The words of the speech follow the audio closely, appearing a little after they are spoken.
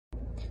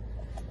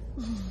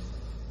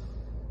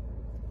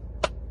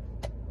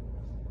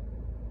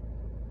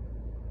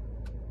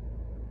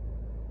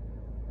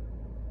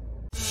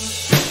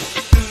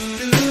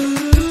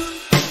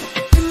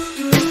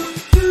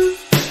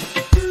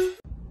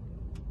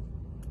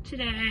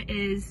Today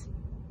is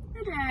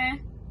the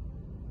day.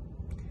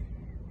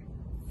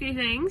 Few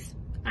things.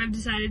 I've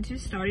decided to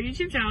start a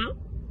YouTube channel.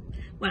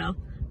 Well,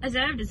 I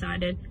said I've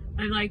decided.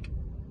 I've like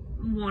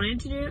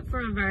wanted to do it for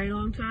a very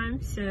long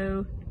time,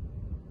 so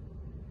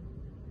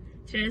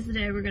today's the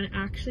day we're gonna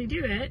actually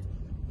do it.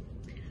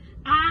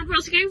 And we're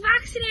also getting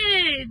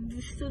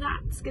vaccinated! So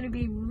that's gonna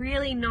be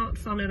really not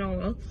fun at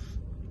all.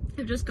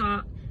 I've just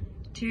got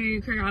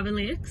to Craigavon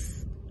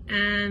Lakes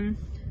to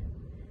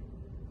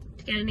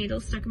get a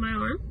needle stuck in my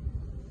arm,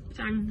 which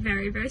I'm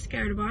very, very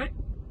scared about.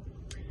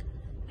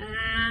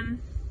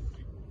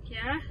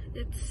 Yeah,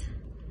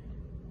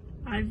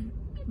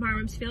 my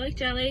arms feel like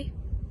jelly.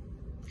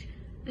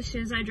 As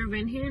soon as I drove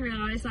in here and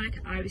realised like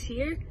I was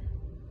here,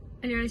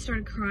 I nearly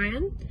started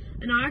crying.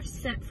 And now I have to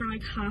sit for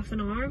like half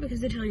an hour because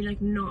they tell you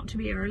like not to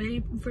be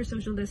early for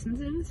social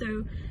distancing.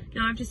 So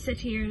now I have to sit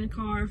here in a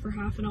car for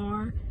half an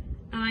hour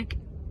and like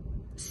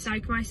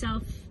psych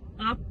myself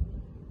up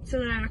so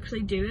that I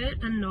actually do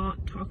it and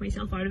not talk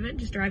myself out of it and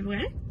just drive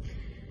away.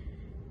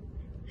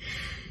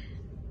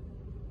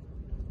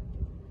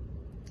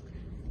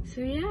 So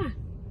yeah,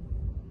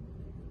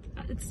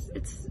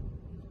 it's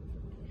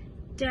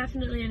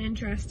definitely an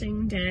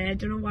interesting day. I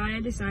don't know why I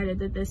decided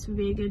that this would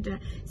be a good day.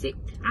 See,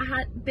 I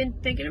had been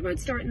thinking about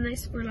starting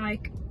this for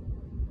like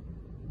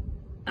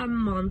a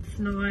month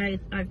now.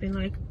 I've been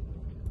like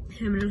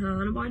hemming and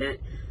hawing about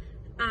it,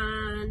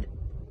 and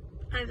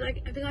I've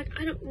been like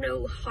I don't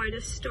know how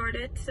to start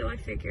it. So I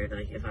figured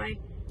like if I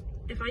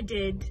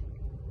did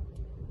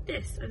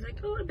this, I was like,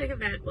 oh, a big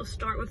event. We'll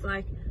start with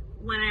like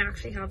when I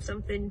actually have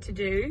something to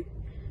do.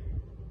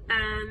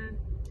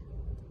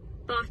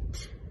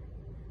 But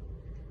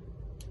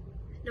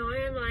now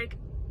I'm like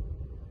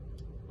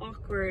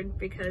awkward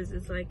because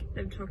it's like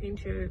I'm talking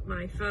to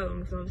my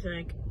phone, so obviously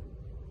like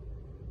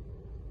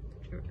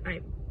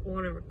I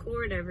want to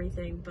record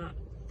everything, but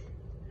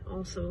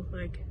also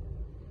like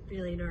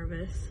really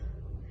nervous.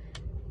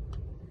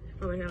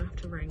 Probably gonna have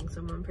to ring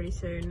someone pretty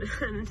soon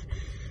and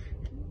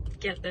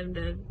get them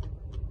to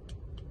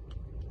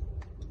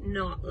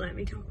not let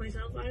me talk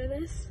myself out of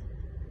this.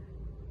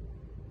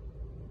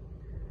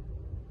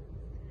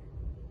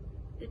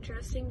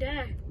 Interesting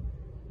day.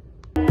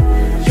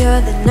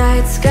 You're the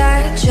night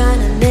sky trying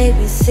to make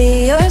me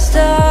see your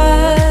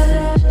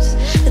stars,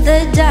 but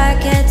the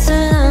dark gets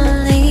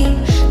lonely.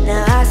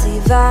 Now I see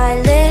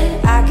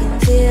violet, I can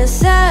feel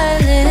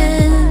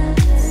silence,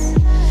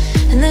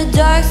 and the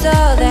dark's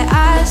all that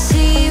I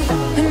see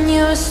when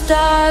your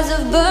stars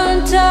have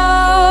burnt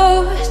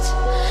out.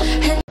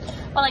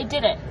 Well, I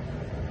did it,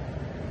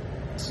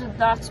 so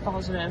that's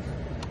positive.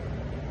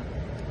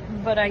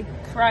 But I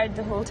cried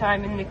the whole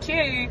time in the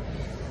queue,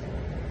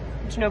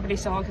 which nobody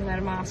saw because I had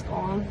a mask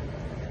on.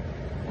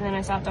 And then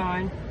I sat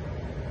down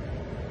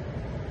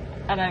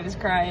and I was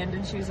crying,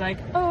 and she was like,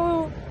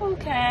 oh,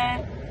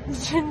 okay. And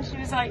she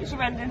was like, she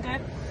went into,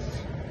 I'm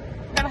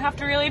gonna have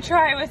to really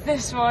try with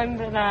this one.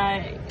 And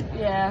I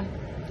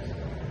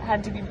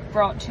had to be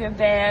brought to a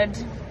bed.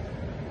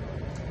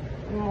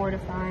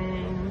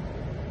 Mortifying.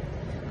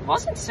 It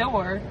wasn't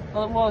sore.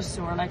 Well, it was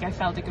sore, like I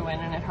felt it go in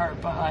and it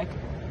hurt, but like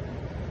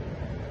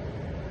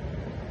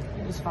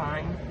it was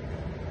fine.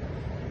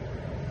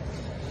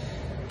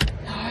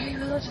 I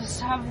will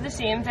just have the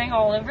same thing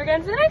all over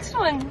again for the next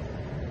one.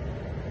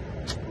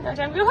 Now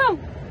time to go home.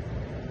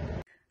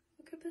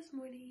 Woke up this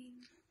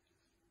morning.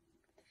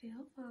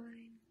 Feel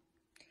fine.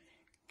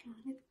 Going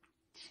to the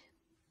beach.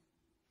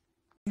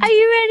 Are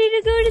you ready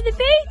to go to the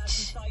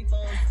beach?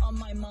 On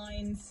my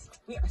mind.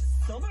 We are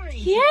summery.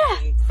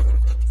 Yeah.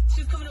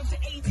 She's coming up to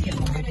 80. I'm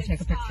going to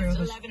take a picture of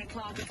it. 11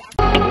 o'clock.